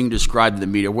it's being described in the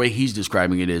media, the way he's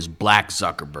describing it is Black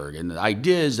Zuckerberg. And the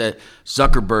idea is that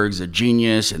Zuckerberg's a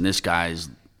genius and this guy's,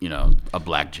 a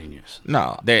black genius.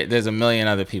 No, there's a million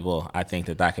other people I think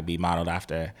that could be modeled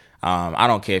after. I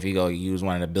don't care if you go use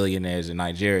one of the billionaires in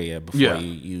Nigeria before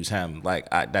you use him.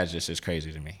 That's just as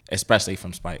crazy to me, especially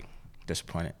from Spike.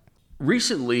 Disappointed.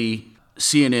 Recently,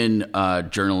 CNN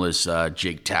journalist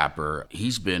Jake Tapper,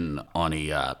 he's been on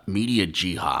a media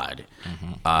jihad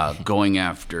going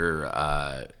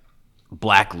after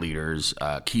black leaders,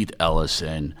 Keith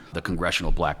Ellison, the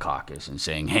Congressional Black Caucus, and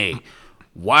saying, hey,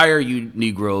 why are you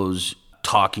Negroes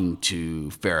talking to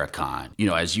Farrakhan?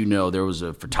 As you know, there was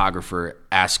a photographer,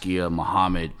 Askia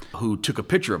Muhammad, who took a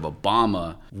picture of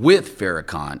Obama with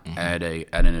Farrakhan at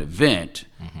an event,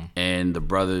 and the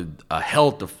brother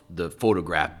held the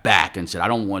photograph back and said, I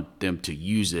don't want them to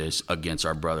use this against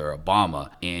our brother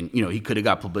Obama. And, he could have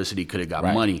got publicity, could have got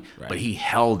money, but he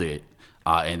held it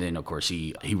And then, of course,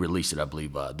 he released it, I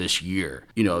believe, this year.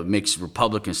 You know, it makes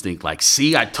Republicans think like,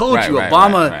 see, I told you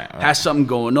Obama has something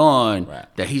going on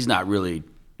that he's not really,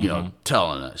 you know,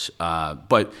 telling us.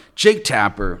 But Jake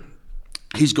Tapper,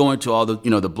 he's going to all the, you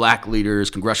know, the black leaders,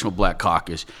 Congressional Black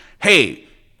Caucus. Hey,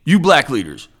 you black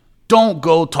leaders, don't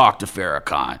go talk to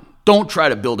Farrakhan. Don't try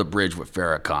to build a bridge with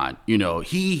Farrakhan. You know,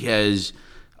 he's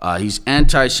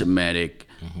anti-Semitic.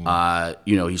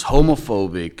 You know, he's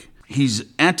homophobic. He's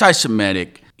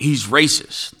anti-Semitic. He's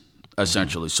racist,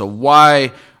 essentially. So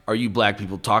why are you black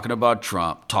people talking about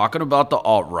Trump, talking about the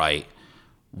alt-right?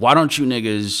 Why don't you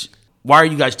niggas... Why are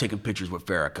you guys taking pictures with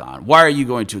Farrakhan? Why are you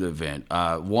going to the event?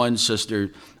 One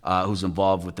sister who's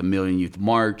involved with the Million Youth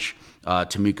March,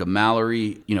 Tamika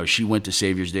Mallory, you know, she went to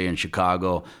Savior's Day in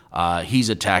Chicago. He's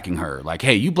attacking her. Like,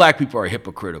 hey, you black people are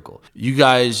hypocritical. You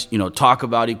guys, you know, talk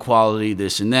about equality,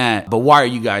 this and that, but why are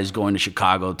you guys going to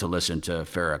Chicago to listen to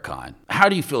Farrakhan? How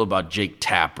do you feel about Jake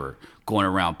Tapper going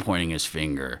around pointing his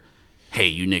finger? Hey,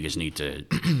 you niggas need to...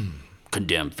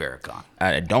 condemn Farrakhan.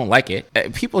 I don't like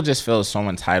it. People just feel so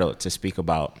entitled to speak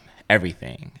about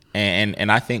everything. And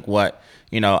I think what,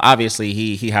 you know, obviously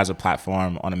he has a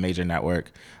platform on a major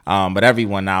network, but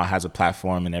everyone now has a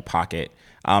platform in their pocket,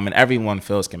 and everyone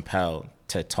feels compelled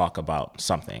to talk about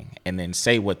something and then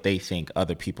say what they think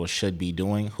other people should be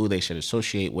doing, who they should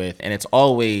associate with. And it's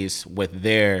always with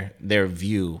their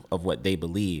view of what they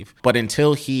believe. But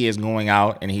until he is going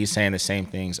out and he's saying the same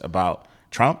things about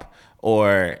Trump,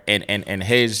 or in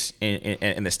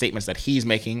the statements that he's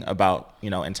making about,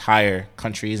 you know, entire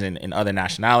countries and other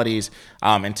nationalities,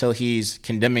 until he's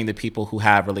condemning the people who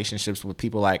have relationships with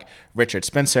people like Richard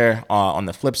Spencer. On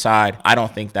the flip side, I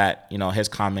don't think that, you know, his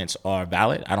comments are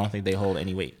valid. I don't think they hold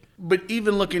any weight. But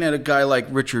even looking at a guy like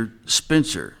Richard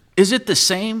Spencer, is it the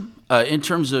same in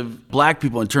terms of black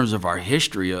people, in terms of our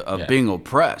history of being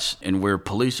oppressed and where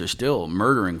police are still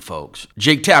murdering folks?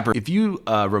 Jake Tapper, if you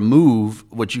remove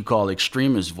what you call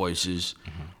extremist voices,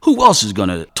 who else is going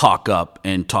to talk up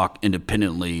and talk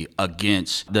independently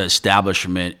against the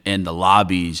establishment and the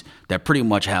lobbies that pretty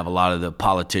much have a lot of the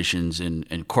politicians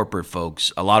and corporate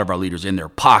folks, a lot of our leaders in their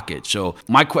pocket? So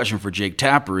my question for Jake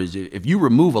Tapper is, if you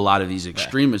remove a lot of these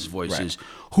extremist voices,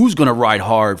 who's going to ride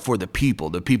hard for the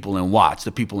people in Watts,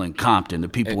 the people in Compton, the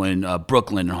people in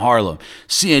Brooklyn and Harlem?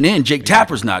 CNN, Jake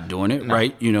Tapper's not doing it,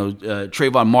 right? You know,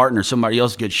 Trayvon Martin or somebody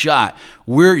else gets shot.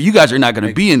 You guys are not going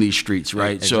to be in these streets,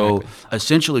 right? Exactly. So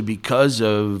essentially, because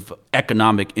of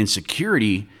economic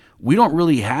insecurity, we don't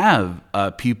really have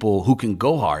people who can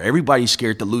go hard. Everybody's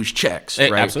scared to lose checks,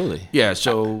 right? Absolutely. Yeah,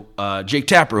 so Jake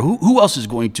Tapper, who else is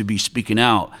going to be speaking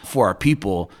out for our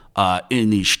people in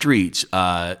these streets?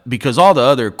 Because all the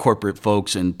other corporate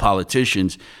folks and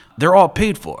politicians, they're all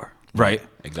paid for, right?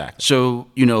 Exactly. So,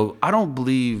 you know, I don't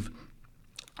believe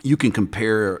you can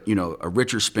compare, you know, a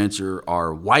Richard Spencer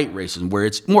or white racism where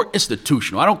it's more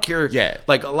institutional. I don't care. Yeah.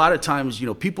 Like a lot of times, you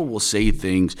know, people will say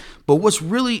things, but what's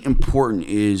really important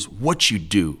is what you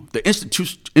do. The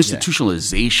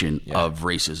institutionalization of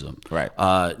racism. Right.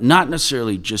 Not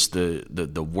necessarily just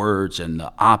the words and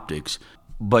the optics,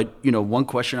 but, you know, one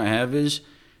question I have is,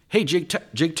 hey,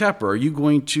 Jake Tapper, are you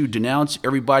going to denounce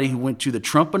everybody who went to the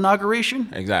Trump inauguration?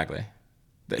 Exactly.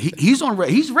 He's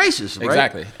racist,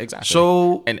 right? Exactly.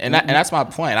 So, and that's my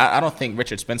point. I don't think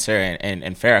Richard Spencer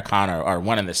and Farrakhan are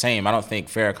one and the same. I don't think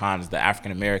Farrakhan's the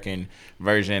African American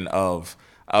version of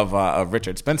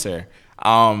Richard Spencer.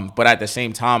 But at the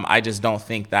same time, I just don't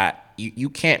think that you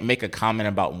can't make a comment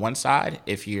about one side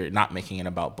if you're not making it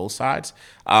about both sides.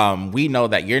 We know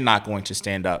that you're not going to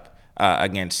stand up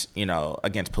against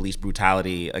police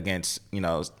brutality, against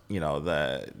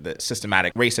the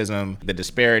systematic racism, the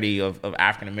disparity of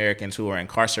African Americans who are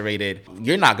incarcerated.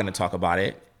 You're not going to talk about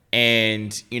it.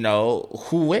 And, you know,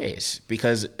 who is?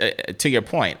 Because to your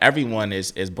point, everyone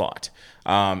is bought.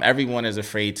 Everyone is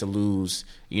afraid to lose,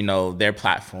 you know, their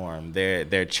platform,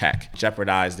 their check,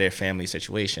 jeopardize their family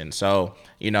situation. So,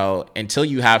 you know, until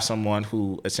you have someone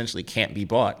who essentially can't be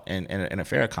bought in a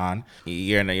Farrakhan,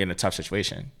 you're in a tough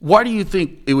situation. Why do you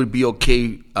think it would be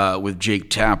okay with Jake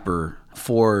Tapper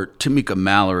for Tamika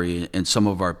Mallory and some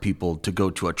of our people to go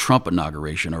to a Trump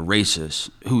inauguration, a racist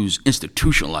who's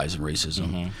institutionalizing racism?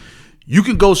 Mm-hmm. You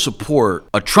can go support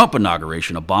a Trump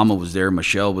inauguration. Obama was there,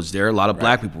 Michelle was there, a lot of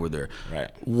black people were there.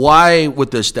 Right. Why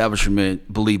would the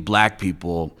establishment believe black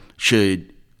people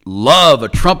should love a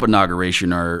Trump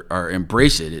inauguration or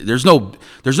embrace it? There's no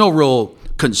real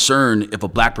concern if a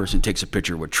black person takes a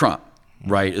picture with Trump,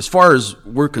 right? As far as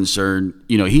we're concerned,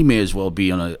 you know, he may as well be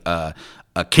on a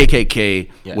KKK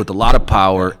with a lot of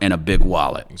power and a big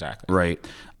wallet. Exactly. Right.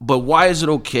 But why is it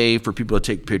okay for people to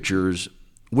take pictures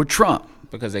with Trump?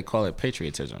 Because they call it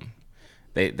patriotism.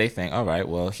 they think, all right,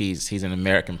 well, he's an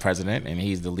American president and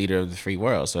he's the leader of the free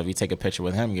world. So if you take a picture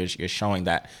with him, you're showing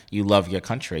that you love your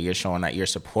country. You're showing that you're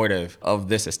supportive of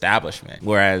this establishment.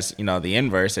 Whereas, the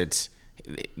inverse, it's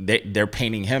they're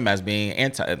painting him as being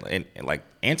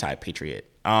anti-patriot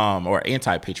or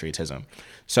anti-patriotism.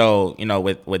 So,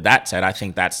 with that said, I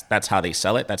think that's how they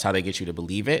sell it. That's how they get you to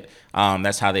believe it.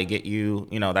 That's how they get you,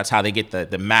 that's how they get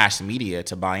the mass media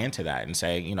to buy into that and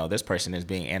say, this person is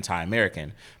being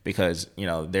anti-American because,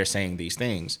 they're saying these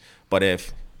things. But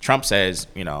if Trump says,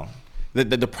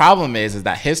 the problem is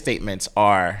that his statements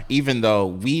are, even though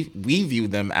we view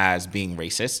them as being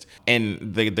racist,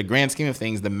 in the grand scheme of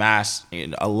things, the mass,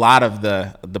 a lot of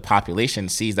the population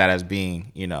sees that as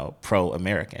being,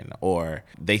 pro-American, or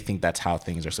they think that's how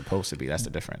things are supposed to be. That's the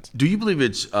difference. Do you believe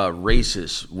it's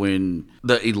racist when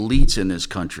the elites in this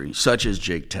country, such as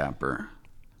Jake Tapper,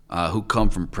 who come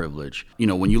from privilege,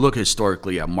 when you look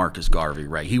historically at Marcus Garvey,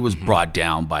 right, he was brought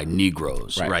down by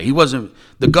Negroes, right? He wasn't,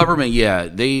 the government,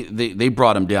 they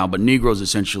brought him down, but Negroes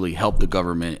essentially helped the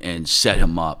government and set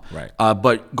him up. Right.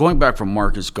 But going back from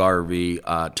Marcus Garvey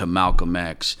to Malcolm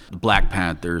X, the Black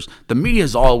Panthers, the media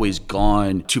has always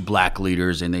gone to black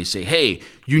leaders and they say, hey,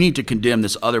 you need to condemn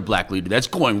this other black leader that's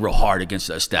going real hard against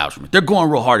the establishment. They're going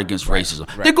real hard against racism.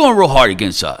 Right. They're going real hard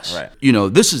against us. Right.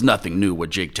 This is nothing new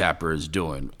what Jake Tapper is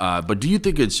doing. But do you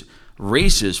think it's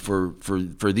racist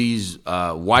for these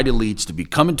white elites to be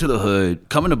coming to the hood,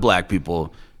 coming to black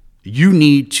people? You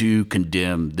need to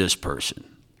condemn this person.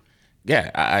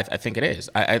 Yeah, I think it is.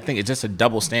 I think it's just a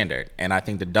double standard. And I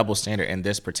think the double standard in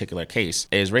this particular case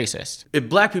is racist. If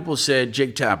black people said,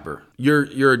 Jake Tapper,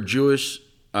 you're a Jewish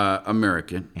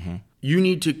American, you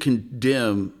need to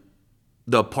condemn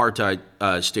the apartheid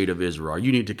state of Israel.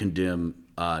 You need to condemn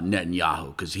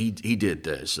Netanyahu because he did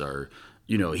this, or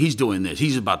he's doing this.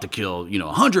 He's about to kill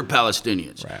 100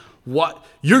 Palestinians. Right. What?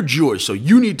 You're Jewish, so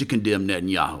you need to condemn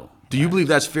Netanyahu. Do you believe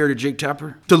that's fair to Jake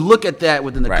Tapper? To look at that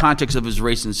within the context of his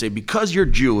race and say, because you're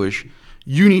Jewish,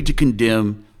 you need to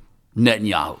condemn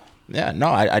Netanyahu. Yeah, no,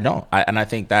 I don't. And I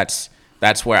think that's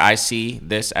where I see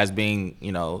this as being,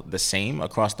 the same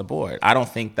across the board. I don't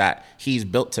think that he's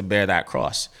built to bear that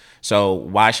cross. So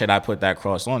why should I put that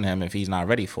cross on him if he's not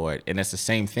ready for it? And it's the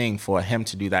same thing for him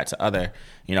to do that to other,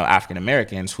 African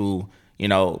Americans who,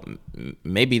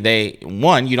 maybe they,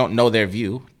 one, you don't know their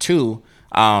view. Two,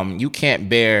 you can't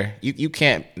bear, you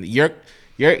can't, your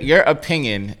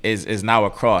opinion is now a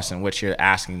cross in which you're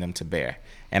asking them to bear.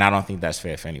 And I don't think that's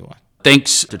fair for anyone.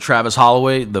 Thanks to Travis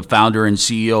Holloway, the founder and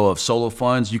CEO of Solo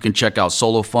Funds. You can check out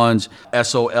Solo Funds,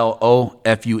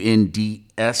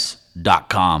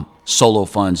 SoloFunds.com,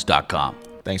 solofunds.com.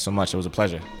 Thanks so much. It was a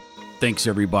pleasure. Thanks,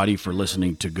 everybody, for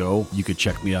listening to Go. You can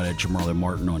check me out at Jamarlin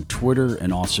Martin on Twitter,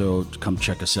 and also come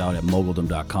check us out at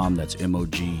moguldom.com. That's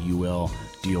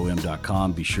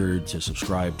moguldom.com. Be sure to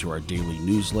subscribe to our daily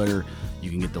newsletter.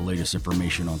 You can get the latest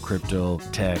information on crypto,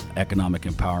 tech, economic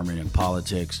empowerment, and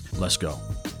politics. Let's go.